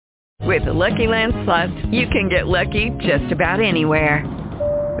With the Lucky Land Slots, you can get lucky just about anywhere.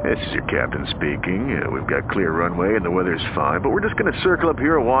 This is your captain speaking. We've got clear runway and the weather's fine, but we're just going to circle up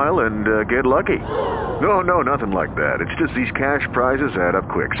here a while and get lucky. No, nothing like that. It's just these cash prizes add up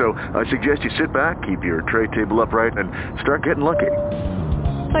quick. So I suggest you sit back, keep your tray table upright, and start getting lucky.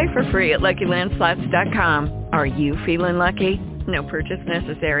 Play for free at LuckyLandSlots.com. Are you feeling lucky? No purchase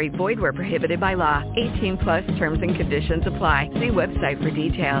necessary. Void where prohibited by law. 18 plus terms and conditions apply. See website for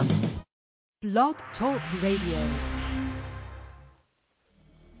details. Blog Talk Radio.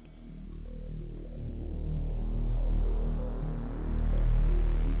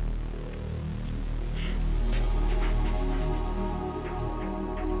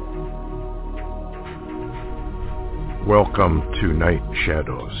 Welcome to Night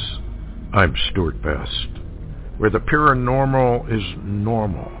Shadows. I'm Stuart Best, where the paranormal is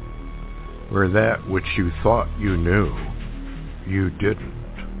normal, where that which you thought you knew, you didn't,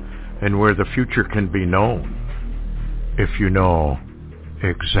 and where the future can be known if you know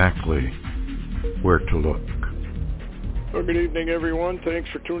exactly where to look. Well, good evening, everyone. Thanks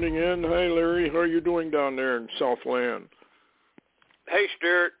for tuning in. Hi, Larry. How are you doing down there in Southland? Hey,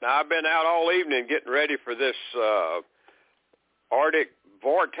 Stuart. I've been out all evening getting ready for this Arctic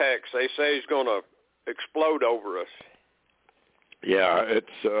vortex they say is going to explode over us. Yeah,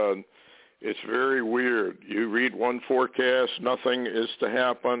 it's very weird. You read one forecast, nothing is to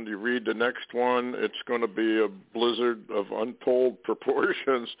happen. You read the next one, it's going to be a blizzard of untold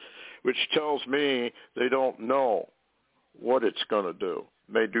proportions, which tells me they don't know what it's going to do.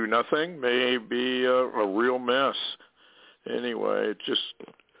 May do nothing, may be a real mess. Anyway, it's just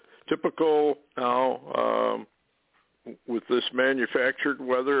typical now with this manufactured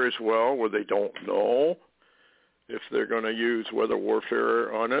weather as well, where they don't know if they're going to use weather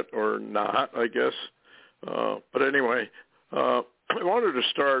warfare on it or not, I guess. But anyway, I wanted to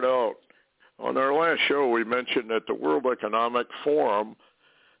start out. On our last show, we mentioned that the World Economic Forum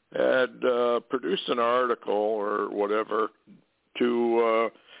had produced an article or whatever to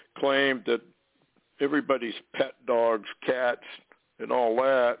claim that everybody's pet dogs, cats, and all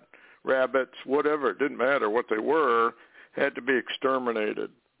that, rabbits, whatever, it didn't matter what they were, had to be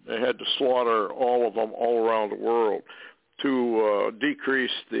exterminated. They had to slaughter all of them all around the world to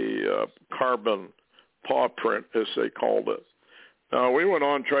decrease the carbon paw print, as they called it. Now, we went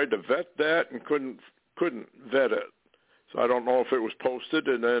on, tried to vet that, and couldn't vet it. So I don't know if it was posted,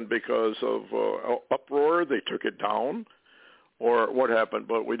 and then because of uproar, they took it down, or what happened.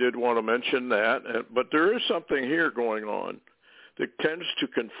 But we did want to mention that. But there is something here going on that tends to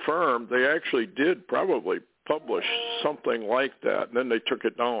confirm they actually did probably publish something like that, and then they took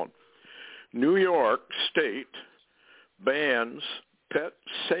it down. New York State bans pet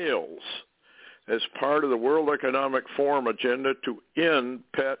sales as part of the World Economic Forum agenda to end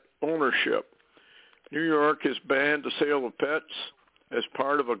pet ownership. New York has banned the sale of pets as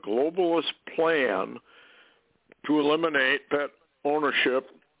part of a globalist plan to eliminate pet ownership,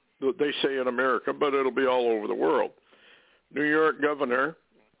 they say in America, but it'll be all over the world. New York governor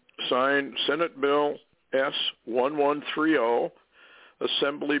signed Senate Bill S-1130,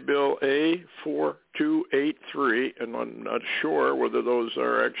 Assembly Bill A-4283, and I'm not sure whether those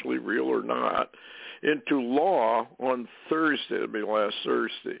are actually real or not, into law on Thursday. It'll be last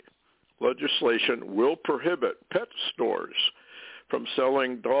Thursday. Legislation will prohibit pet stores from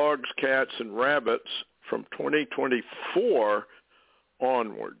selling dogs, cats, and rabbits from 2024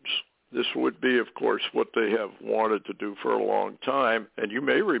 onwards. This would be, of course, what they have wanted to do for a long time. And you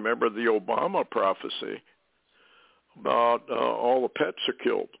may remember the Obama prophecy about all the pets are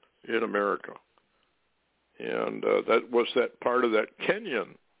killed in America. And that was that part of that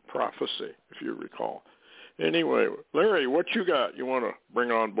Kenyan prophecy, if you recall. Anyway, Larry, what you got you want to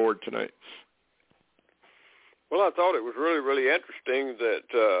bring on board tonight? Well, I thought it was really, really interesting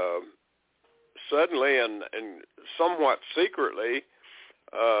that suddenly and somewhat secretly,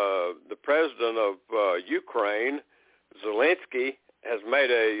 the president of Ukraine, Zelensky, has made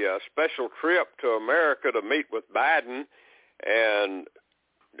a special trip to America to meet with Biden and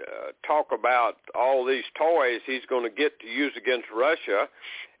talk about all these toys he's going to get to use against Russia.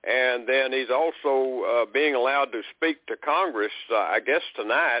 And then he's also being allowed to speak to Congress, I guess,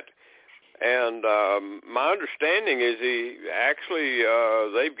 tonight. And my understanding is he actually,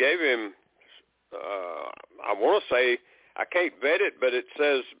 they gave him, I want to say, I can't vet it, but it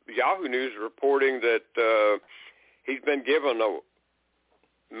says Yahoo News reporting that he's been given a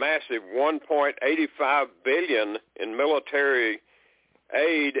massive $1.85 billion in military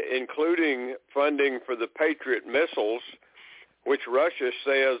aid, including funding for the Patriot missiles, which Russia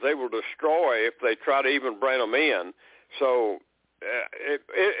says they will destroy if they try to even bring them in. So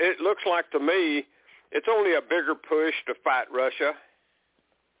it looks like to me it's only a bigger push to fight Russia.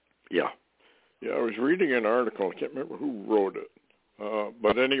 Yeah. I was reading an article. I can't remember who wrote it.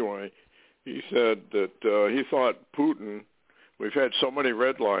 But anyway, he said that he thought Putin, we've had so many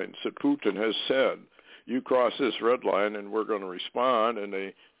red lines that Putin has said, you cross this red line and we're going to respond,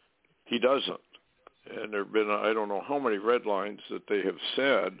 and he doesn't. And there have been, I don't know how many red lines that they have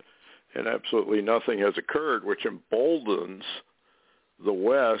said, and absolutely nothing has occurred, which emboldens the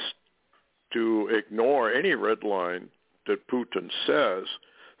West to ignore any red line that Putin says,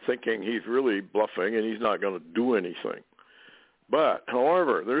 thinking he's really bluffing and he's not going to do anything. But,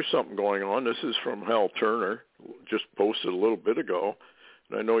 however, there's something going on. This is from Hal Turner, just posted a little bit ago,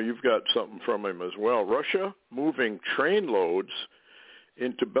 and I know you've got something from him as well. Russia moving train loads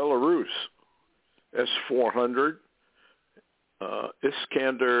into Belarus. S-400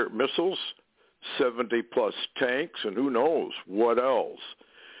 Iskander missiles, 70-plus tanks, and who knows what else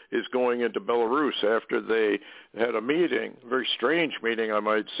is going into Belarus after they had a meeting, a very strange meeting, I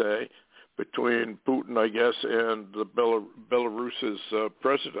might say, between Putin, I guess, and the Belarus's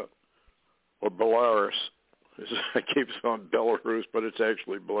president, or Belarus. I keep saying Belarus, but it's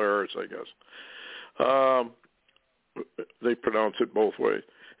actually Belarus, I guess. They pronounce it both ways.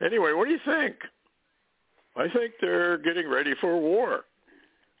 Anyway, what do you think? I think they're getting ready for a war.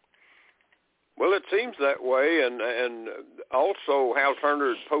 Well, it seems that way, and also Hal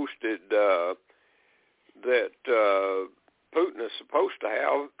Turner posted that Putin is supposed to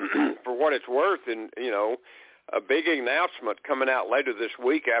have, for what it's worth, and a big announcement coming out later this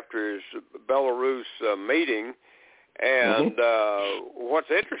week after his Belarus meeting. And what's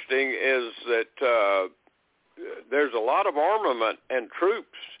interesting is that there's a lot of armament and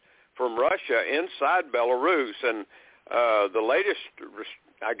troops from Russia inside Belarus, and the latest,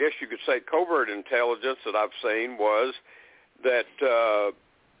 I guess you could say, covert intelligence that I've seen was that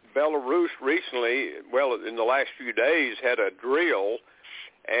Belarus recently, in the last few days, had a drill,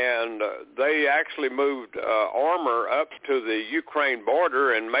 and they actually moved armor up to the Ukraine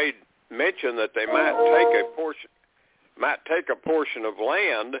border and made mention that they might take a portion of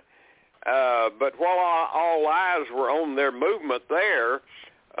land. But while all eyes were on their movement there,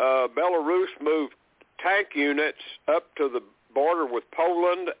 Belarus moved tank units up to the border with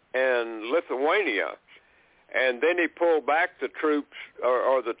Poland and Lithuania, and then he pulled back the troops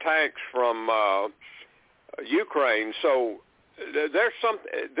or the tanks from Ukraine. So there's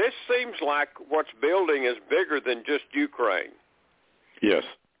this seems like what's building is bigger than just Ukraine. Yes.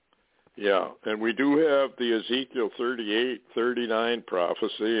 Yeah, and we do have the Ezekiel 38-39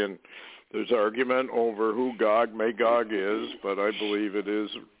 prophecy, and there's argument over who Gog Magog is, but I believe it is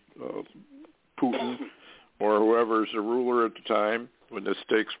Putin or whoever's the ruler at the time when this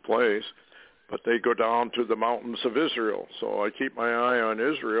takes place. But they go down to the mountains of Israel. So I keep my eye on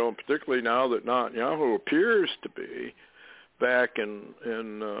Israel, and particularly now that Netanyahu appears to be back in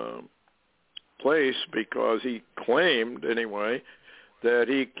place, because he claimed, anyway, that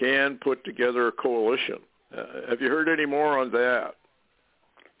he can put together a coalition. Have you heard any more on that?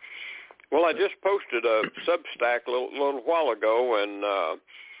 Well, I just posted a Substack a little while ago and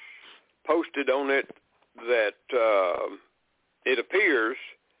posted on it that it appears,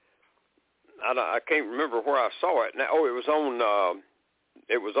 I can't remember where I saw it now. Oh, it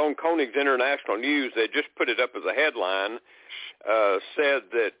was on Koenig's International News. They just put it up as a headline. Said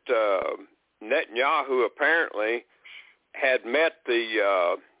that Netanyahu apparently had met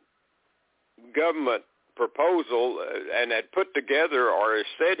the government proposal and had put together, or has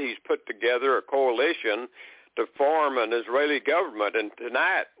said he's put together, a coalition to form an Israeli government. And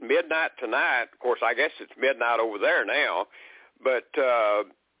tonight, midnight tonight, of course, I guess it's midnight over there now, but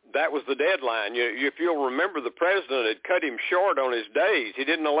that was the deadline. If you'll remember, the president had cut him short on his days. He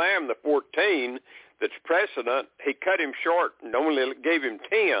didn't allow him the 14 that's precedent. He cut him short and only gave him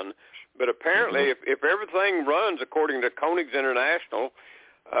 10. But apparently, if everything runs according to Koenig's International,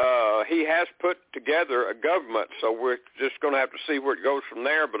 he has put together a government. So we're just going to have to see where it goes from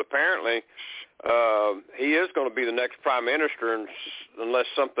there. But apparently, he is going to be the next prime minister unless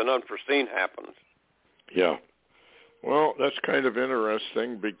something unforeseen happens. Yeah. Well, that's kind of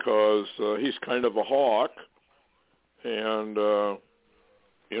interesting because he's kind of a hawk, and,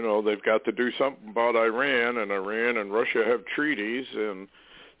 they've got to do something about Iran and Russia have treaties, and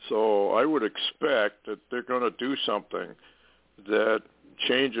so I would expect that they're going to do something that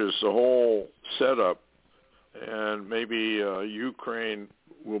changes the whole setup, and maybe Ukraine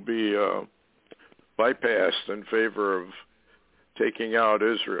will be bypassed in favor of taking out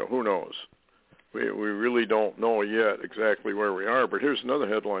Israel. Who knows? We really don't know yet exactly where we are, but here's another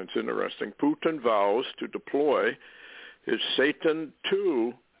headline that's interesting. Putin vows to deploy his Satan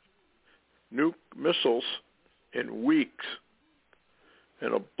II nuke missiles in weeks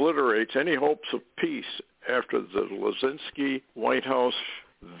and obliterates any hopes of peace after the Lazinski White House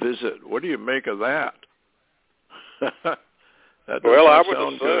visit. What do you make of that? That doesn't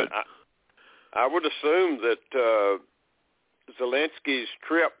sound good. I would assume that Zelensky's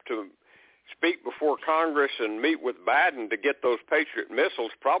trip to speak before Congress and meet with Biden to get those Patriot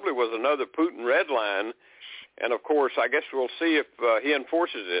missiles probably was another Putin red line. And, of course, I guess we'll see if he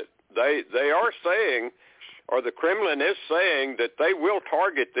enforces it. They are saying, or the Kremlin is saying, that they will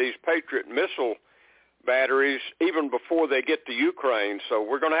target these Patriot missile batteries even before they get to Ukraine. So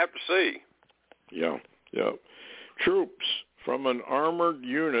we're going to have to see. Yeah. Troops from an armored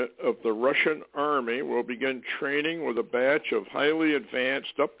unit of the Russian army will begin training with a batch of highly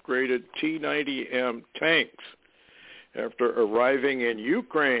advanced, upgraded T-90M tanks after arriving in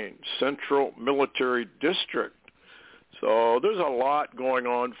Ukraine's central military district. So there's a lot going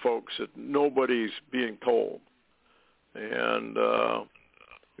on, folks, that nobody's being told. And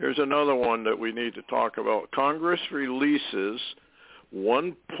here's another one that we need to talk about. Congress releases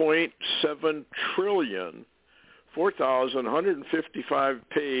 $1.7 trillion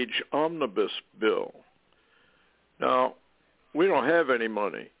 4,155-page omnibus bill. Now, we don't have any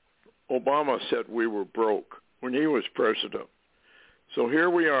money. Obama said we were broke when he was president. So here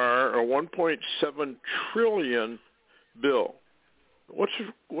we are, a $1.7 trillion bill. What's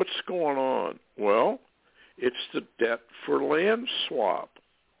going on? Well, it's the debt for land swap,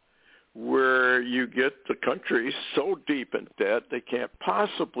 where you get the country so deep in debt they can't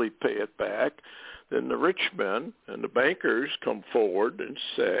possibly pay it back. Then the rich men and the bankers come forward and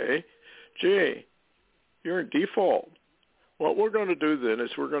say, gee, you're in default. What we're going to do then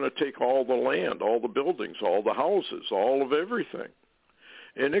is we're going to take all the land, all the buildings, all the houses, all of everything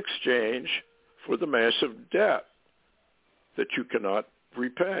in exchange for the massive debt that you cannot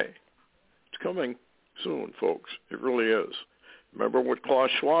repay. It's coming soon, folks. It really is. Remember what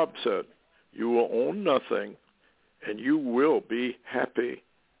Klaus Schwab said. You will own nothing and you will be happy.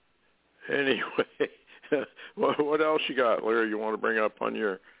 Anyway, what else you got, Larry, you want to bring up on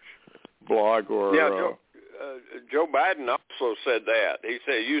your blog? Or Joe Biden also said that. He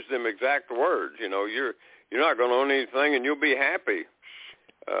said, use them exact words. You're not going to own anything and you'll be happy.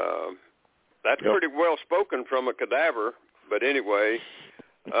 That's pretty well spoken from a cadaver. But anyway,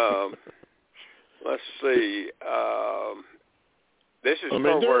 let's see. This is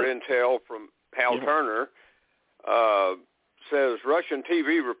covert intel from Hal Turner. Says Russian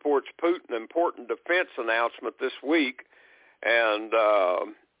TV reports Putin important defense announcement this week, and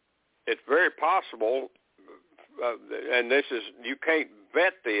it's very possible, and this is, you can't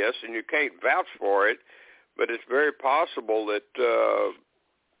vet this and you can't vouch for it, but it's very possible that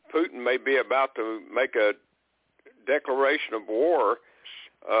Putin may be about to make a declaration of war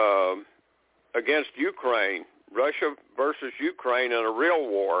against Ukraine, Russia versus Ukraine in a real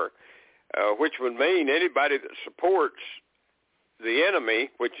war, which would mean anybody that supports the enemy,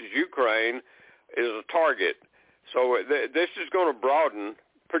 which is Ukraine, is a target. So this is going to broaden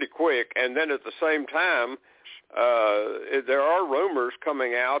pretty quick. And then at the same time, there are rumors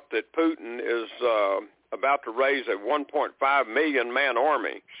coming out that Putin is about to raise a 1.5 million man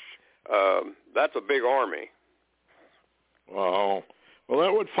army. That's a big army. Wow. Well,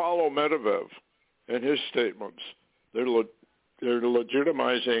 that would follow Medvedev and his statements. They're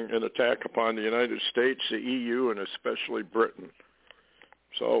legitimizing an attack upon the United States, the EU, and especially Britain.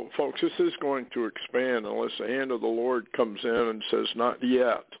 So, folks, this is going to expand unless the hand of the Lord comes in and says, not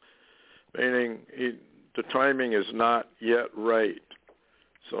yet, meaning the timing is not yet right.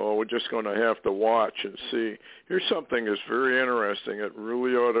 So we're just going to have to watch and see. Here's something that's very interesting. It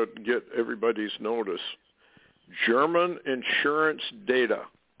really ought to get everybody's notice. German insurance data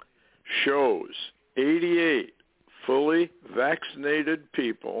shows 88 fully vaccinated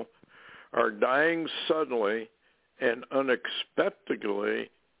people are dying suddenly and unexpectedly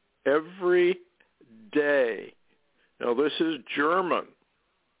every day. Now, this is German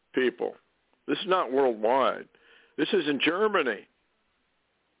people. This is not worldwide. This is in Germany.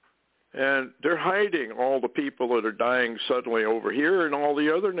 And they're hiding all the people that are dying suddenly over here and all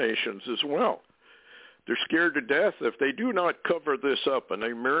the other nations as well. They're scared to death. If they do not cover this up and the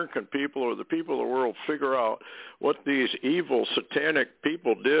American people or the people of the world figure out what these evil satanic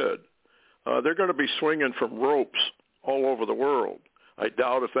people did, they're going to be swinging from ropes all over the world. I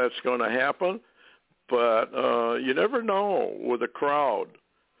doubt if that's going to happen, but you never know with a crowd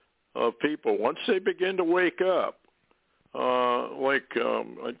of people. Once they begin to wake up,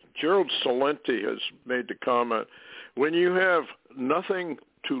 Gerald Celente has made the comment, when you have nothing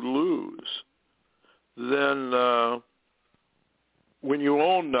to lose, then when you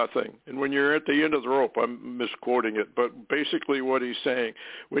own nothing and when you're at the end of the rope, I'm misquoting it, but basically what he's saying,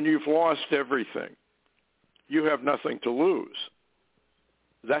 when you've lost everything, you have nothing to lose.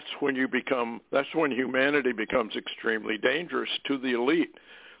 That's when humanity becomes extremely dangerous to the elite.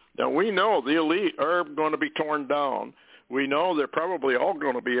 Now, we know the elite are going to be torn down. We know they're probably all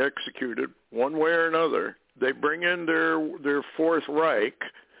going to be executed one way or another. They bring in their Fourth Reich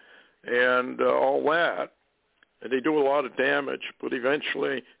and all that, and they do a lot of damage, but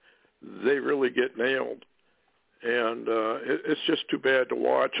eventually they really get nailed. And it's just too bad to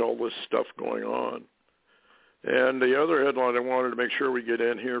watch all this stuff going on. And the other headline I wanted to make sure we get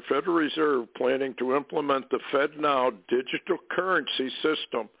in here, Federal Reserve planning to implement the FedNow digital currency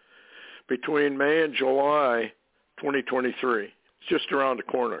system between May and July 2023. It's just around the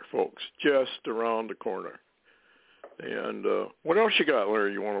corner, folks, just around the corner. And what else you got,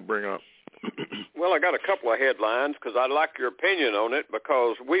 Larry, you want to bring up? Well, I got a couple of headlines because I'd like your opinion on it,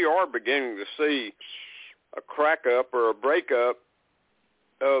 because we are beginning to see a crack up or a breakup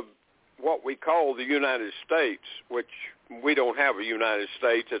of what we call the United States, which we don't have a United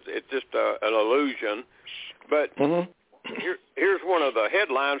States. It's just an illusion. But here's one of the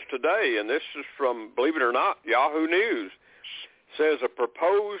headlines today, and this is from, believe it or not, Yahoo News. It says a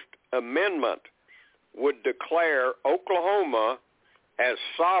proposed amendment would declare Oklahoma as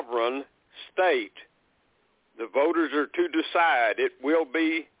sovereign state. The voters are to decide. It will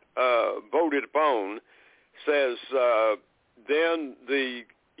be voted upon. Says then the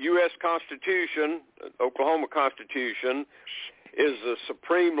U.S. Constitution, Oklahoma Constitution, is the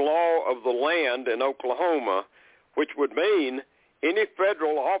supreme law of the land in Oklahoma, which would mean any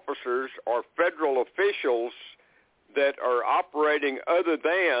federal officers or federal officials that are operating other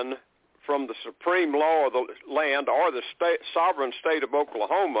than from the supreme law of the land or the sovereign state of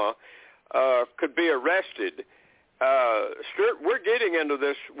Oklahoma could be arrested. Stuart, we're getting into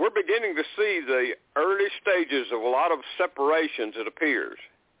this. We're beginning to see the early stages of a lot of separations, it appears.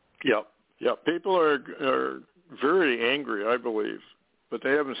 Yep. People are very angry, I believe, but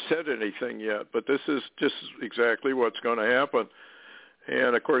they haven't said anything yet. But this is just exactly what's going to happen.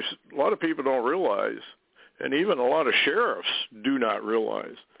 And, of course, a lot of people don't realize, and even a lot of sheriffs do not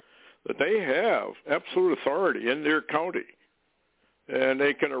realize, that they have absolute authority in their county. And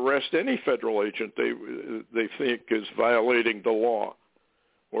they can arrest any federal agent they think is violating the law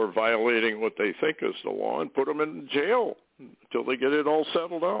or violating what they think is the law, and put them in jail until they get it all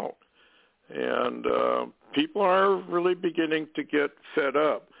settled out. And people are really beginning to get fed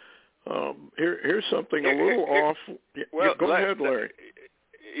up. Here's something a little off. Well, go ahead, Larry.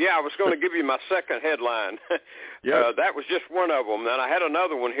 Yeah, I was going to give you my second headline. Yes. That was just one of them. And I had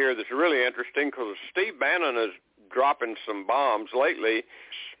another one here that's really interesting, because Steve Bannon is dropping some bombs lately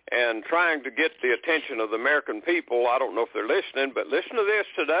and trying to get the attention of the American people. I don't know if they're listening, but listen to this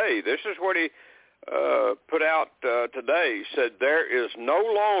today. This is what he put out today. He said, there is no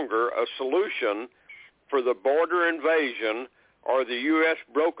longer a solution for the border invasion or the U.S.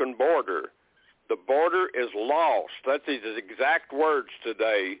 broken border. The border is lost. That's his exact words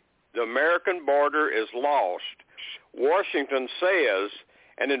today. The American border is lost. Washington says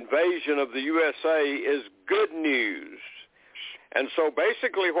an invasion of the USA is good news. And so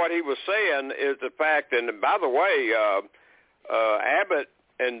basically what he was saying is the fact, and by the way, Abbott,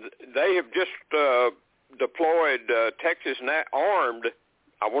 and they have just deployed Texas armed,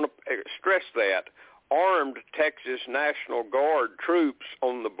 I want to stress that, armed Texas National Guard troops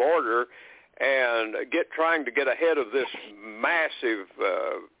on the border, and trying to get ahead of this massive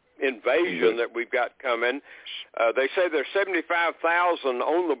invasion that we've got coming. They say there's 75,000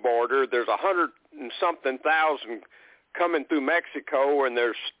 on the border. There's 100-something thousand coming through Mexico, and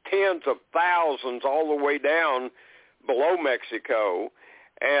there's tens of thousands all the way down below Mexico.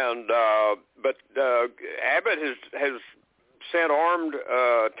 And but Abbott has sent armed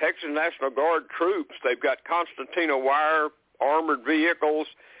Texas National Guard troops. They've got concertina wire armored vehicles,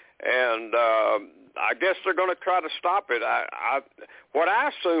 and I guess they're going to try to stop it. What I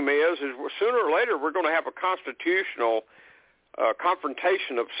assume is sooner or later we're going to have a constitutional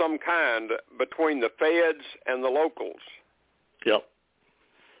confrontation of some kind between the feds and the locals. Yep.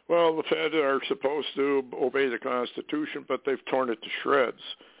 Well, the feds are supposed to obey the Constitution, but they've torn it to shreds.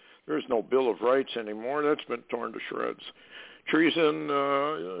 There's no Bill of Rights anymore. That's been torn to shreds. Treason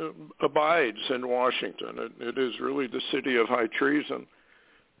abides in Washington. It is really the city of high treason.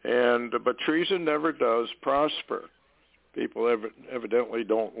 But treason never does prosper. People evidently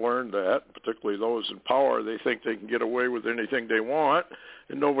don't learn that, particularly those in power. They think they can get away with anything they want,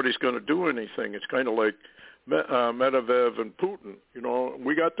 and nobody's going to do anything. It's kind of like Medvedev and Putin. You know,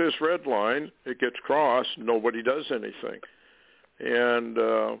 we got this red line. It gets crossed. Nobody does anything. And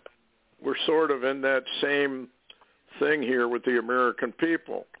we're sort of in that same thing here with the American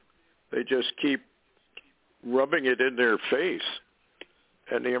people. They just keep rubbing it in their face,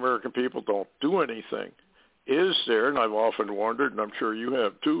 and the American people don't do anything. Is there, and I've often wondered, and I'm sure you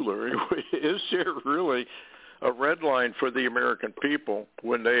have too, Larry, is there really a red line for the American people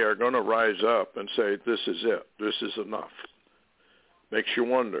when they are going to rise up and say, this is it, this is enough? Makes you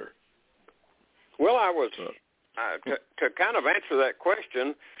wonder. Well, I was, to kind of answer that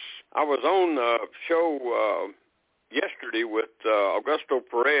question, I was on a show yesterday with Augusto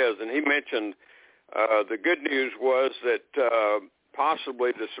Perez, and he mentioned the good news was that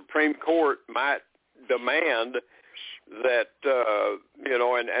possibly the Supreme Court might demand that,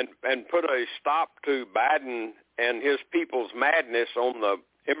 and put a stop to Biden and his people's madness on the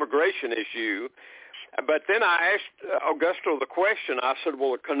immigration issue. But then I asked Augusto the question. I said,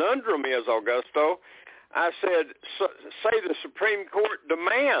 well, the conundrum is, Augusto, I said, say the Supreme Court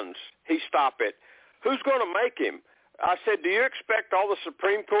demands he stop it. Who's going to make him? I said, do you expect all the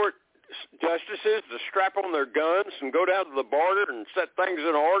Supreme Court justices to strap on their guns and go down to the border and set things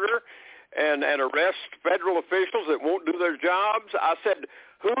in order and arrest federal officials that won't do their jobs? I said,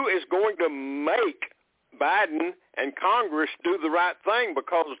 who is going to make Biden and Congress do the right thing?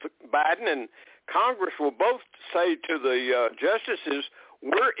 Because Biden and Congress will both say to the justices,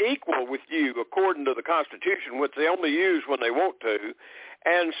 we're equal with you according to the Constitution, which they only use when they want to.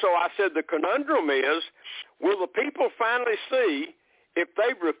 And so I said the conundrum is, will the people finally see if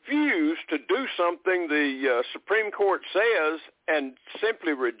they refuse to do something the Supreme Court says and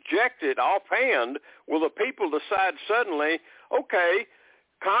simply reject it offhand, will the people decide suddenly, okay,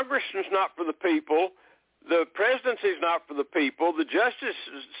 Congress is not for the people, the presidency is not for the people, the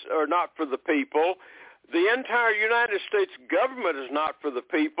justices are not for the people, the entire United States government is not for the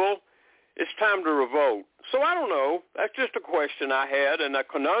people, it's time to revolt. So I don't know. That's just a question I had and a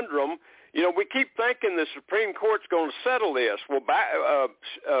conundrum. You know, we keep thinking the Supreme Court's going to settle this. Well,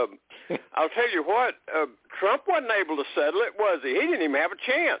 I'll tell you what, Trump wasn't able to settle it, was he? He didn't even have a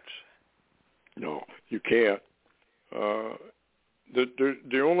chance. No, you can't.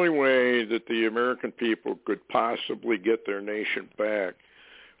 The only way that the American people could possibly get their nation back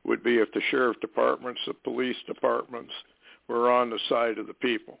would be if the sheriff departments, the police departments were on the side of the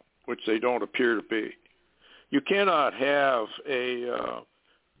people, which they don't appear to be. You cannot have a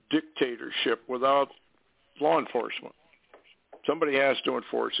dictatorship without law enforcement. Somebody has to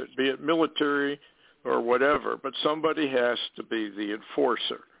enforce it, be it military or whatever, but somebody has to be the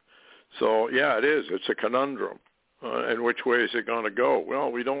enforcer. So, yeah, it is. It's a conundrum. And which way is it going to go?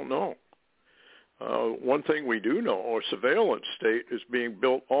 Well, we don't know. One thing we do know, a surveillance state is being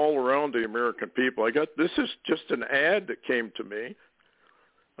built all around the American people. This is just an ad that came to me,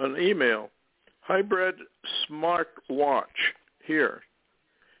 an email. Hybrid smartwatch here.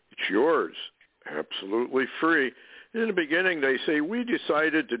 It's yours, absolutely free. In the beginning, they say, we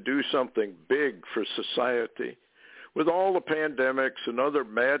decided to do something big for society. With all the pandemics and other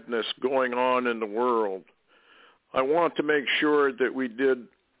madness going on in the world, I want to make sure that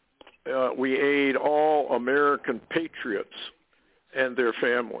we aid all American patriots and their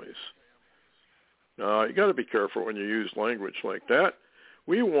families. You got to be careful when you use language like that.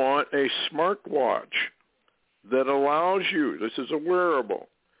 We want a smartwatch that allows you, this is a wearable,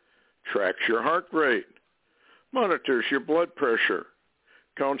 tracks your heart rate, monitors your blood pressure,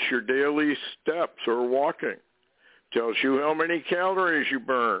 counts your daily steps or walking, tells you how many calories you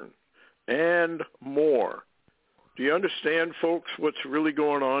burn, and more. Do you understand, folks, what's really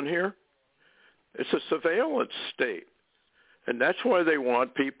going on here? It's a surveillance state, and that's why they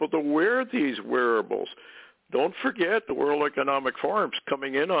want people to wear these wearables. Don't forget the World Economic Forum's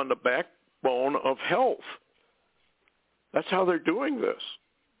coming in on the backbone of health. That's how they're doing this.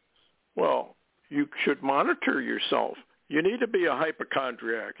 Well, you should monitor yourself. You need to be a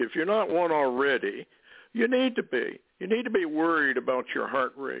hypochondriac. If you're not one already, you need to be. You need to be worried about your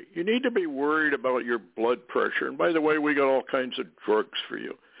heart rate. You need to be worried about your blood pressure. And by the way, we got all kinds of drugs for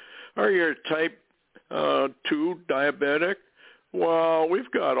you. Are you type 2 diabetic? Well,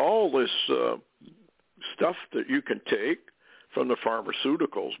 we've got all this stuff that you can take from the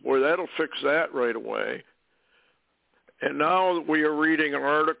pharmaceuticals. Boy, that'll fix that right away. And now we are reading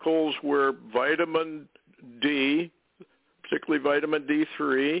articles where vitamin D, particularly vitamin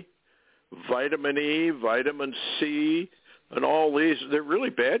D3, vitamin E, vitamin C, and all these, they're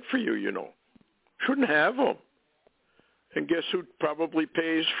really bad for you, you know. Shouldn't have them. And guess who probably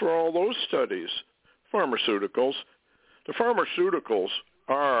pays for all those studies? Pharmaceuticals. The pharmaceuticals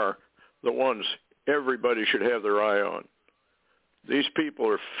are the ones everybody should have their eye on. These people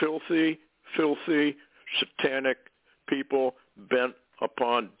are filthy, satanic people bent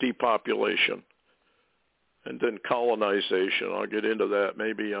upon depopulation and then colonization. I'll get into that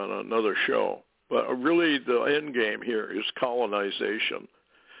maybe on another show. But really the end game here is colonization,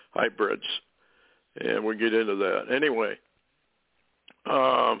 hybrids, and we'll get into that. Anyway,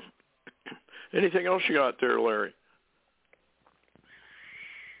 anything else you got there, Larry?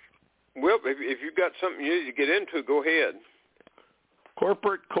 Well, if you've got something you need to get into, go ahead.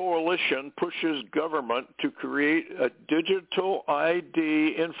 Corporate coalition pushes government to create a digital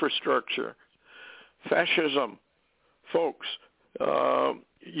ID infrastructure. Fascism. Folks,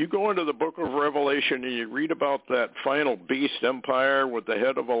 you go into the book of Revelation and you read about that final beast empire with the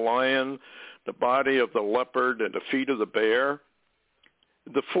head of a lion, the body of the leopard, and the feet of the bear.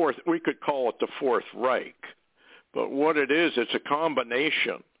 The fourth, we could call it the Fourth Reich. But what it is, it's a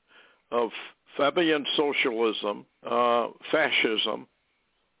combination of Fabian socialism, fascism,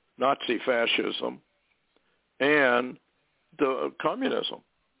 Nazi fascism, and the communism.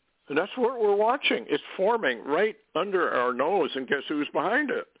 And that's what we're watching. It's forming right under our nose, and guess who's behind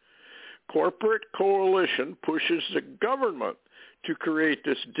it? Corporate coalition pushes the government to create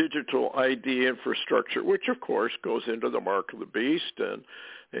this digital ID infrastructure, which of course goes into the mark of the beast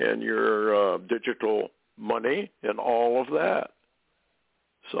and your digital money and all of that.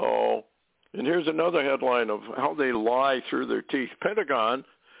 So, and here's another headline of how they lie through their teeth. Pentagon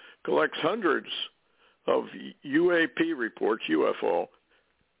collects hundreds of UAP reports, UFO,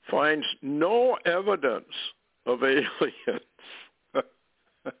 finds no evidence of aliens.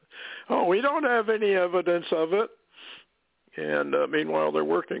 Oh, we don't have any evidence of it. And meanwhile, they're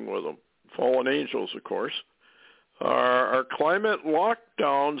working with them. Fallen angels, of course. Our climate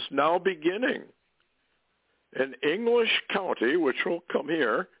lockdowns now beginning. An English county, which will come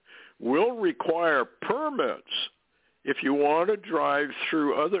here, will require permits if you want to drive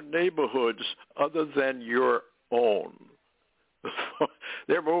through other neighborhoods other than your own.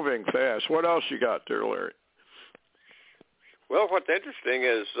 They're moving fast. What else you got there, Larry? Well, what's interesting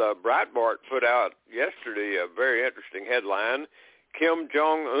is Breitbart put out yesterday a very interesting headline. Kim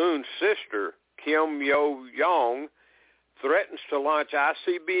Jong-un's sister, Kim Yo-jong, threatens to launch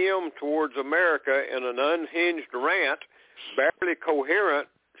ICBM towards America in an unhinged rant, barely coherent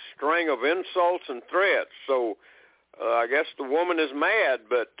string of insults and threats. So I guess the woman is mad,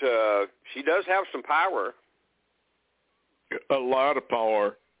 but she does have some power. A lot of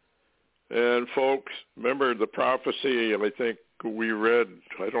power. And folks, remember the prophecy, I think we read,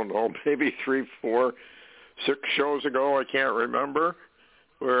 I don't know, maybe 3, 4, 6 shows ago, I can't remember,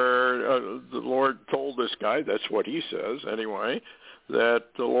 where the Lord told this guy, that's what he says anyway, that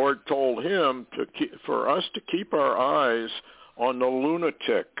the Lord told him for us to keep our eyes on the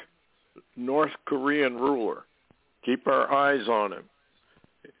lunatic North Korean ruler. Keep our eyes on him.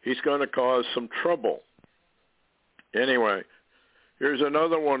 He's going to cause some trouble. Anyway, here's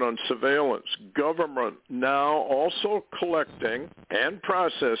another one on surveillance. Government now also collecting and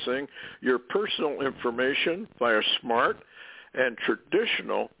processing your personal information via smart and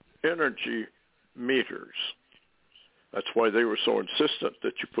traditional energy meters. That's why they were so insistent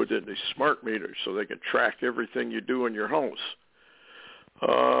that you put in these smart meters so they can track everything you do in your house.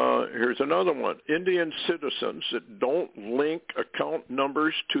 Here's another one. Indian citizens that don't link account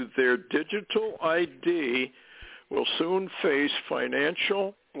numbers to their digital ID will soon face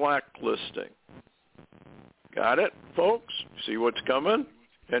financial blacklisting. Got it, folks? See what's coming?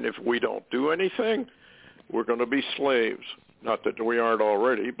 And if we don't do anything, we're going to be slaves. Not that we aren't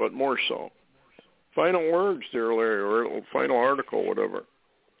already, but more so. Final words there, Larry, or final article, whatever.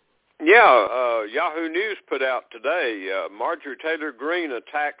 Yeah, Yahoo News put out today, Marjorie Taylor Greene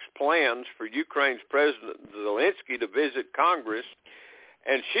attacks plans for Ukraine's President Zelensky to visit Congress,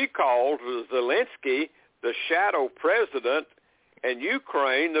 and she called Zelensky the shadow president and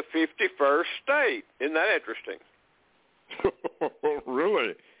Ukraine the 51st state. Isn't that interesting?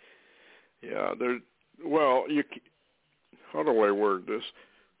 Really? Yeah, how do I word this?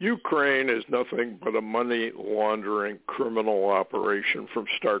 Ukraine is nothing but a money laundering criminal operation from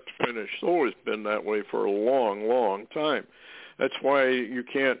start to finish. It's always been that way for a long, long time. That's why you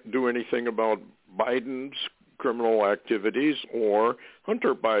can't do anything about Biden's criminal activities or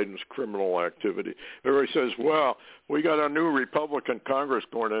Hunter Biden's criminal activity. Everybody says, well, we got a new Republican Congress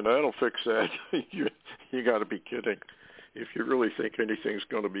going in. That'll fix that. You got to be kidding if you really think anything's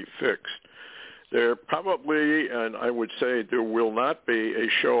going to be fixed. There probably, and I would say there will not be a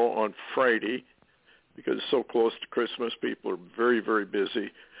show on Friday because it's so close to Christmas. People are very, very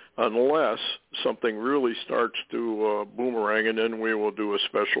busy unless something really starts to boomerang, and then we will do a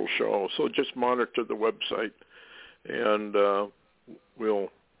special show. So just monitor the website, and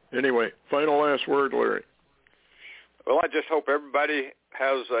anyway, final last word, Larry. Well, I just hope everybody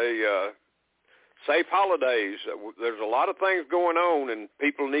has a safe holidays. There's a lot of things going on, and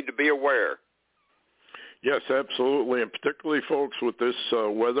people need to be aware. Yes, absolutely, and particularly, folks, with this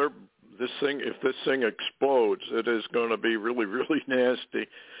weather, if this thing explodes, it is going to be really, really nasty.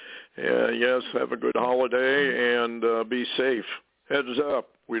 Yes, have a good holiday and be safe. Heads up,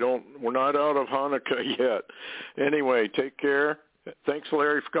 we're not out of Hanukkah yet. Anyway, take care. Thanks,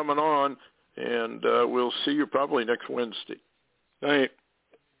 Larry, for coming on, and we'll see you probably next Wednesday. Night.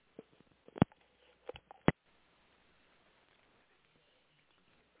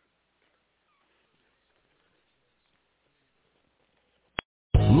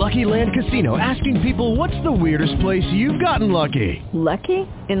 Lucky Land Casino, asking people, what's the weirdest place you've gotten lucky? Lucky?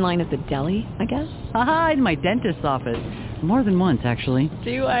 In line at the deli, I guess? Aha, in my dentist's office. More than once, actually.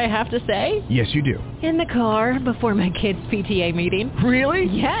 Do I have to say? Yes, you do. In the car before my kids' PTA meeting. Really?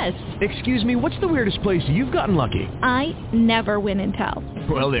 Yes. Excuse me, what's the weirdest place you've gotten lucky? I never win and tell.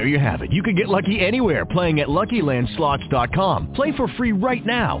 Well, there you have it. You can get lucky anywhere, playing at LuckyLandSlots.com. Play for free right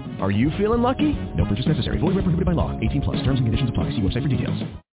now. Are you feeling lucky? No purchase necessary. Void where prohibited by law. 18+. Terms and conditions apply. See website for details.